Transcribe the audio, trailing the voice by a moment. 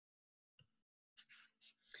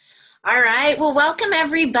All right. Well, welcome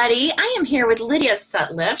everybody. I am here with Lydia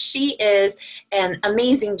Sutliff. She is an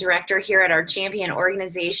amazing director here at our champion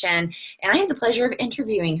organization, and I have the pleasure of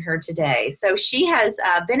interviewing her today. So she has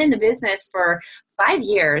been in the business for 5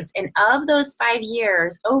 years, and of those 5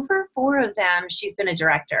 years, over four of them, she's been a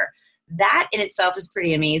director. That in itself is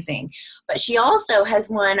pretty amazing. But she also has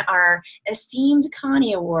won our esteemed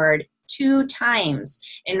Connie Award 2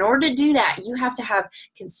 times. In order to do that, you have to have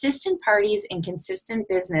consistent parties and consistent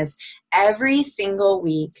business every single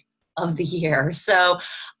week of the year. So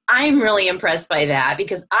I'm really impressed by that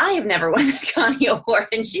because I have never won the Connie Award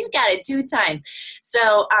and she's got it 2 times.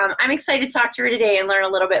 So I'm excited to talk to her today and learn a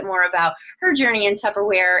little bit more about her journey in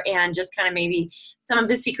Tupperware and just kind of maybe some of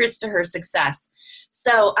the secrets to her success.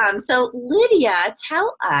 So Lydia,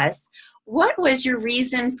 tell us, what was your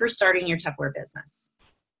reason for starting your Tupperware business?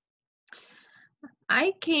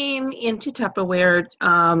 I came into Tupperware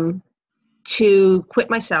to quit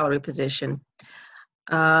my salary position.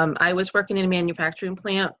 I was working in a manufacturing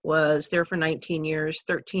plant, was there for 19 years,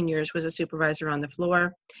 13 years was a supervisor on the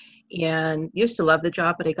floor, and used to love the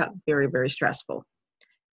job, but it got very, very stressful.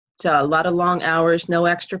 So a lot of long hours, no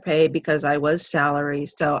extra pay because I was salary.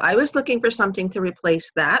 So I was looking for something to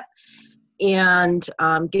replace that and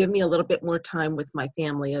give me a little bit more time with my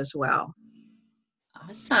family as well.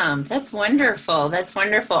 Awesome. That's wonderful. That's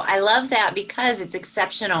wonderful. I love that because it's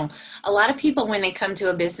exceptional. A lot of people, when they come to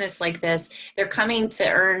a business like this, they're coming to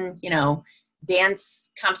earn,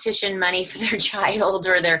 dance competition money for their child,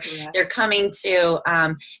 or they're coming to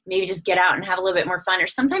maybe just get out and have a little bit more fun, or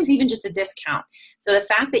sometimes even just a discount. So the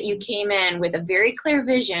fact that you came in with a very clear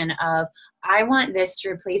vision of, I want this to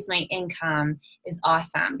replace my income, is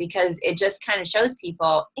awesome because it just kind of shows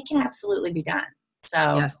people it can absolutely be done.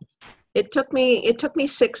 So yes. It took me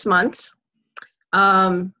 6 months.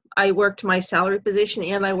 I worked my salary position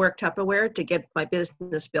and I worked Tupperware to get my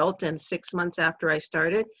business built. And 6 months after I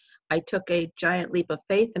started, I took a giant leap of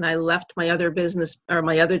faith and I left my other business or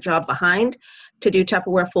my other job behind to do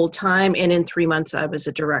Tupperware full time. And in 3 months, I was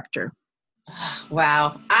a director.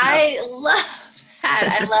 Wow. I love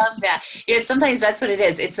that. I love that. Sometimes that's what it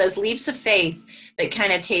is. It's those leaps of faith that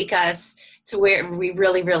kind of take us to where we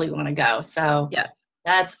really, really want to go. So yeah.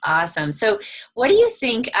 That's awesome. So what do you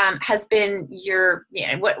think has been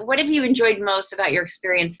what have you enjoyed most about your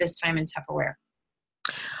experience this time in Tupperware?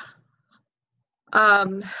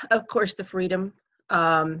 Of course, the freedom,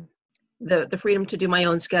 the freedom to do my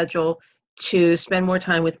own schedule, to spend more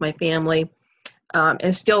time with my family,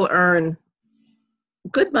 and still earn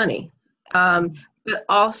good money. But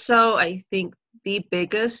also, I think the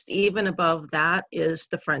biggest, even above that, is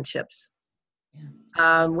the friendships.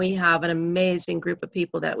 We have an amazing group of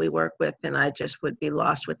people that we work with, and I just would be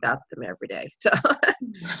lost without them every day. So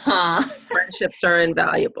friendships are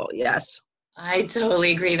invaluable. Yes. I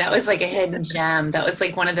totally agree. That was like a hidden gem. That was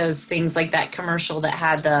like one of those things, like that commercial that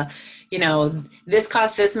had the, this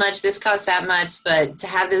costs this much, this costs that much, but to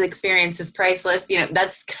have the experience is priceless.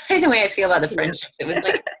 That's kind of the way I feel about the friendships. It was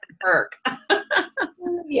like a perk.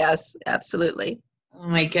 Yes, absolutely. Oh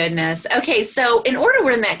my goodness. Okay, so in order to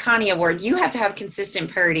win that Connie Award, you have to have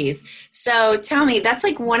consistent parties. So tell me, that's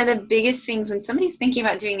like one of the biggest things when somebody's thinking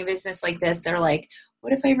about doing a business like this, they're like,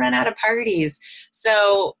 what if I run out of parties?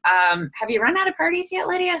 So have you run out of parties yet,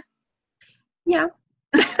 Lydia? Yeah.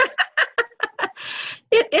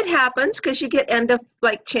 It happens because you get end of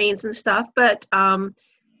like chains and stuff, but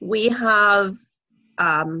we have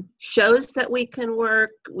shows that we can work.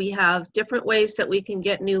 We have different ways that we can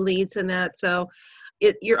get new leads in that. So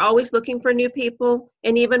you're always looking for new people.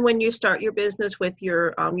 And even when you start your business with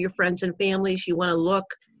your friends and families, you want to look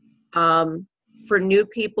for new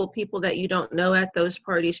people that you don't know at those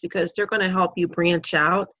parties, because they're going to help you branch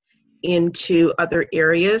out into other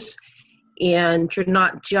areas. And you're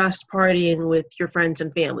not just partying with your friends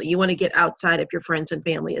and family. You want to get outside of your friends and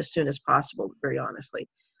family as soon as possible, very honestly,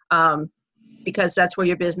 because that's where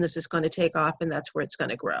your business is going to take off and that's where it's going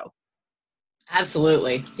to grow.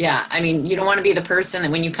 Absolutely. Yeah. I mean, you don't want to be the person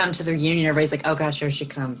that when you come to the reunion, everybody's like, oh gosh, here she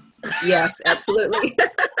comes. Yes, absolutely.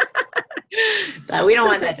 We don't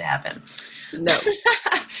want that to happen. No.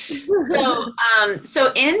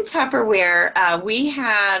 So in Tupperware, we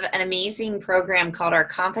have an amazing program called our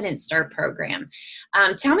Confidence Start program.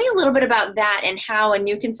 Tell me a little bit about that and how a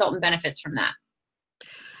new consultant benefits from that.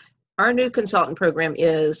 Our new consultant program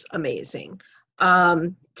is amazing.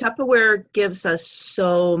 Tupperware gives us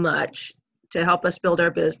so much to help us build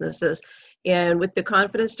our businesses. And with the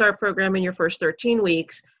Confidence Start program in your first 13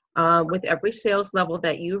 weeks, with every sales level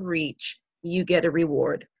that you reach, you get a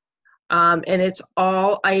reward. And it's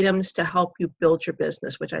all items to help you build your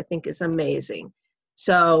business, which I think is amazing.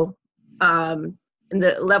 So And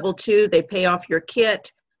the level 2, they pay off your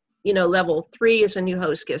kit. You know, level 3 is a new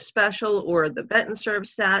host gift special or the vet and serve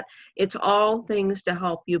set. It's all things to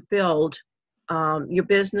help you build your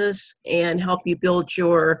business and help you build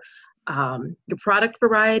your product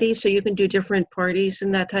variety, so you can do different parties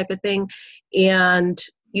and that type of thing. And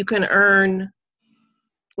you can earn,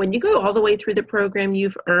 when you go all the way through the program,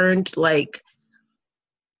 you've earned like,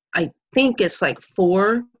 I think it's like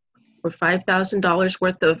 $4,000 or $5,000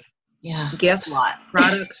 worth of gifts,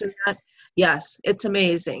 products, and that. Yes, it's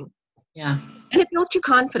amazing. Yeah. And it builds your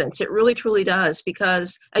confidence. It really, truly does,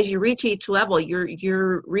 because as you reach each level,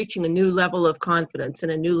 you're reaching a new level of confidence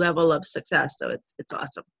and a new level of success. So it's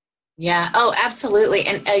awesome. Yeah. Oh, absolutely.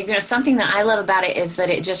 And something that I love about it is that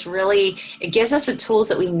it just really, it gives us the tools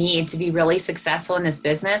that we need to be really successful in this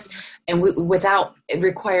business, and without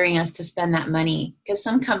requiring us to spend that money. Because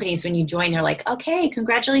some companies, when you join, they're like, okay,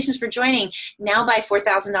 congratulations for joining. Now buy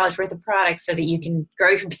 $4,000 worth of products so that you can grow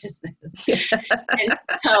your business. And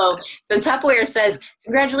so Tupperware says,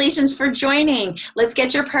 congratulations for joining. Let's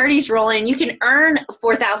get your parties rolling. You can earn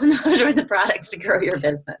 $4,000 worth of products to grow your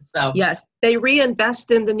business. So yes, they reinvest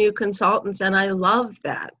in the new consultants, and I love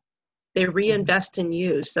that. They reinvest in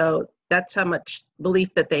you. So that's how much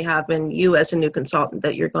belief that they have in you as a new consultant,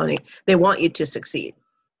 that they want you to succeed.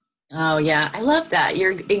 Oh yeah, I love that.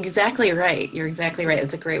 You're exactly right. You're exactly right.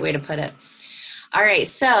 That's a great way to put it. All right.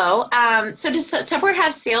 So does Tupperware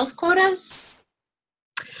have sales quotas?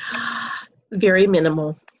 Very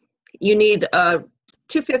minimal. You need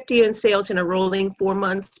 $250 in sales in a rolling 4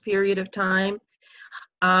 months period of time.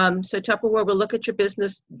 So Tupperware will look at your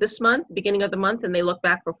business this month, beginning of the month, and they look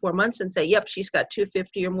back for 4 months and say, yep, she's got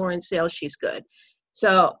 250 or more in sales. She's good.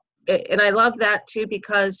 So, and I love that too,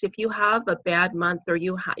 because if you have a bad month, or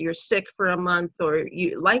you're sick for a month, or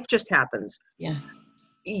life just happens. Yeah.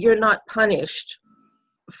 You're not punished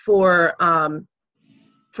for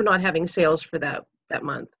not having sales for that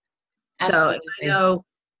month. Absolutely. So I know,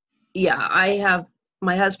 yeah,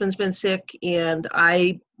 my husband's been sick, and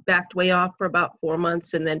I backed way off for about 4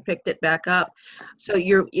 months and then picked it back up. So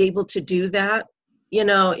you're able to do that,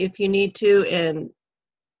 if you need to, and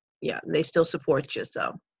yeah, they still support you.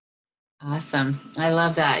 So awesome. I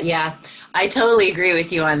love that. Yeah, I totally agree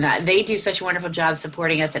with you on that. They do such a wonderful job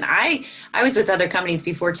supporting us. And I was with other companies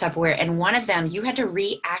before Tupperware, and one of them, you had to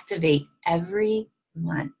reactivate every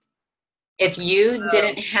month. If you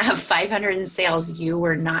didn't have 500 in sales, you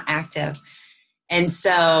were not active. And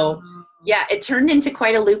so, yeah, it turned into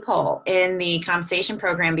quite a loophole in the compensation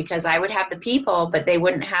program, because I would have the people, but they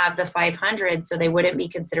wouldn't have the 500, so they wouldn't be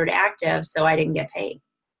considered active, so I didn't get paid.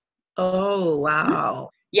 Oh, wow.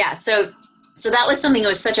 Yeah, so that was something that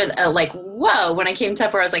was such a like, whoa, when I came to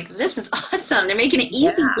Tupperware, I was like, this is awesome. They're making it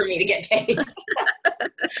easy for me to get paid.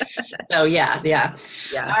 So, yeah.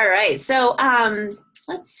 All right, so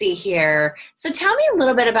let's see here. So tell me a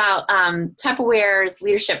little bit about Tupperware's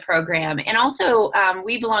leadership program. And also,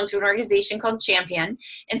 we belong to an organization called Champion.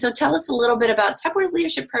 And so tell us a little bit about Tupperware's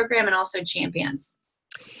leadership program and also Champions.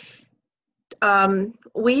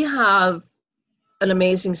 We have an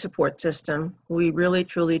amazing support system. We really,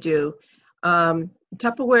 truly do.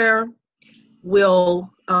 Tupperware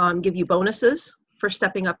will give you bonuses for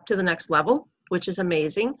stepping up to the next level, which is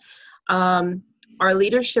amazing. Our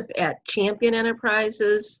leadership at Champion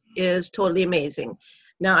Enterprises is totally amazing.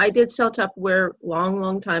 Now, I did sell Tupperware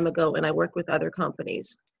long time ago, and I worked with other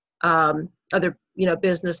companies, other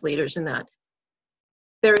business leaders in that.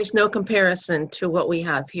 There is no comparison to what we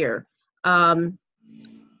have here.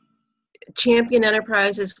 Champion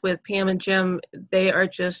Enterprises with Pam and Jim, they are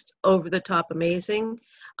just over the top amazing.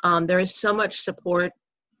 There is so much support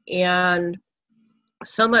and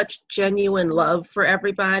so much genuine love for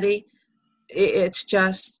everybody. It's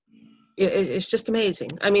just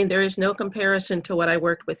amazing. I mean, there is no comparison to what I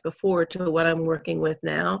worked with before to what I'm working with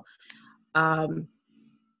now.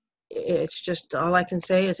 It's just, all I can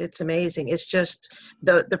say is it's amazing. It's just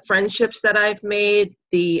the friendships that I've made,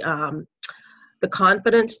 the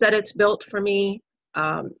confidence that it's built for me,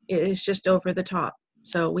 is just over the top.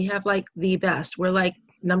 So we have like the best. We're like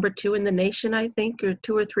number 2 in the nation, I think, or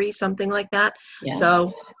 2 or 3, something like that. Yeah.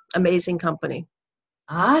 So amazing company.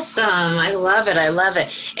 Awesome. I love it.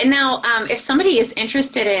 And now, if somebody is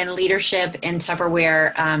interested in leadership in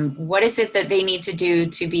Tupperware, what is it that they need to do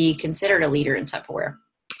to be considered a leader in Tupperware?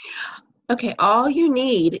 Okay. All you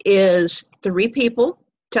need is 3 people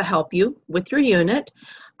to help you with your unit,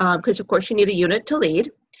 because of course you need a unit to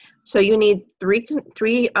lead. So you need three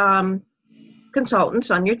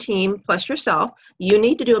consultants on your team plus yourself. You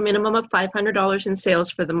need to do a minimum of $500 in sales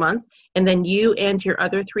for the month, and then you and your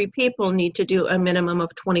other 3 people need to do a minimum of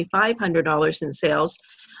 $2,500 in sales.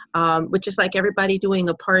 which is like everybody doing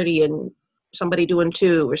a party and somebody doing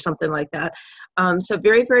two or something like that. So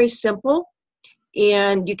very, very simple.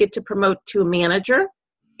 And you get to promote to a manager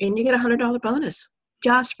and you get $100 bonus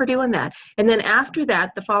just for doing that. And then after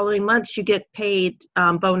that, the following months, you get paid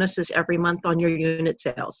bonuses every month on your unit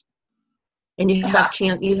sales. And you That's have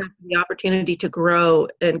awesome. you have the opportunity to grow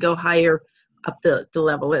and go higher up the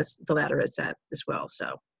level as the ladder is at as well.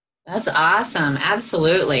 So That's awesome.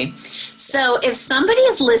 Absolutely. So if somebody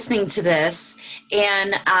is listening to this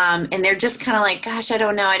and they're just kind of like, gosh, I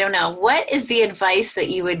don't know. What is the advice that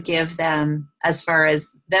you would give them as far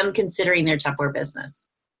as them considering their Tupperware business?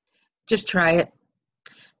 just try it.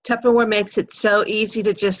 Tupperware makes it so easy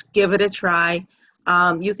to just give it a try.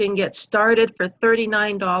 You can get started for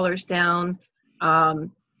 $39 down.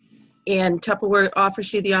 And Tupperware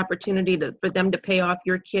offers you the opportunity for them to pay off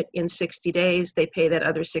your kit in 60 days. They pay that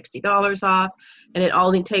other $60 off, and it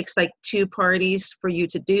only takes like 2 parties for you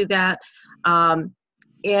to do that.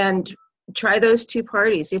 And try those 2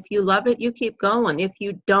 parties. If you love it, you keep going. If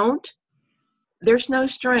you don't, there's no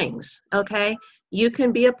strings, okay? You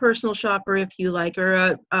can be a personal shopper if you like,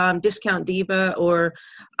 or a discount diva, or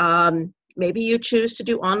maybe you choose to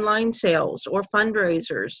do online sales or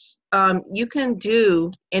fundraisers. You can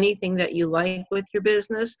do anything that you like with your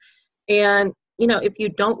business. And, if you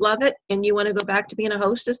don't love it and you want to go back to being a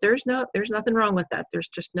hostess, there's nothing wrong with that. There's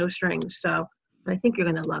just no strings. So I think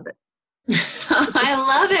you're going to love it. I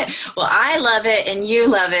love it. Well, I love it and you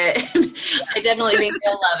love it. I definitely think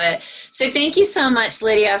they'll love it. So thank you so much,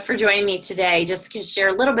 Lydia, for joining me today, just to share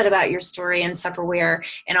a little bit about your story in Tupperware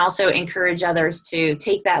and also encourage others to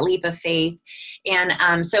take that leap of faith.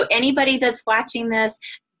 And so anybody that's watching this,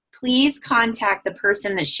 please contact the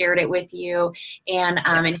person that shared it with you. And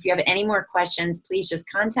if you have any more questions, please just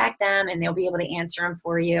contact them and they'll be able to answer them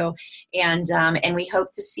for you. And we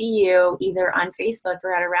hope to see you either on Facebook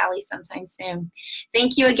or at a rally sometime soon.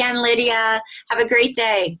 Thank you again, Lydia. Have a great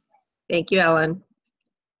day. Thank you, Ellen.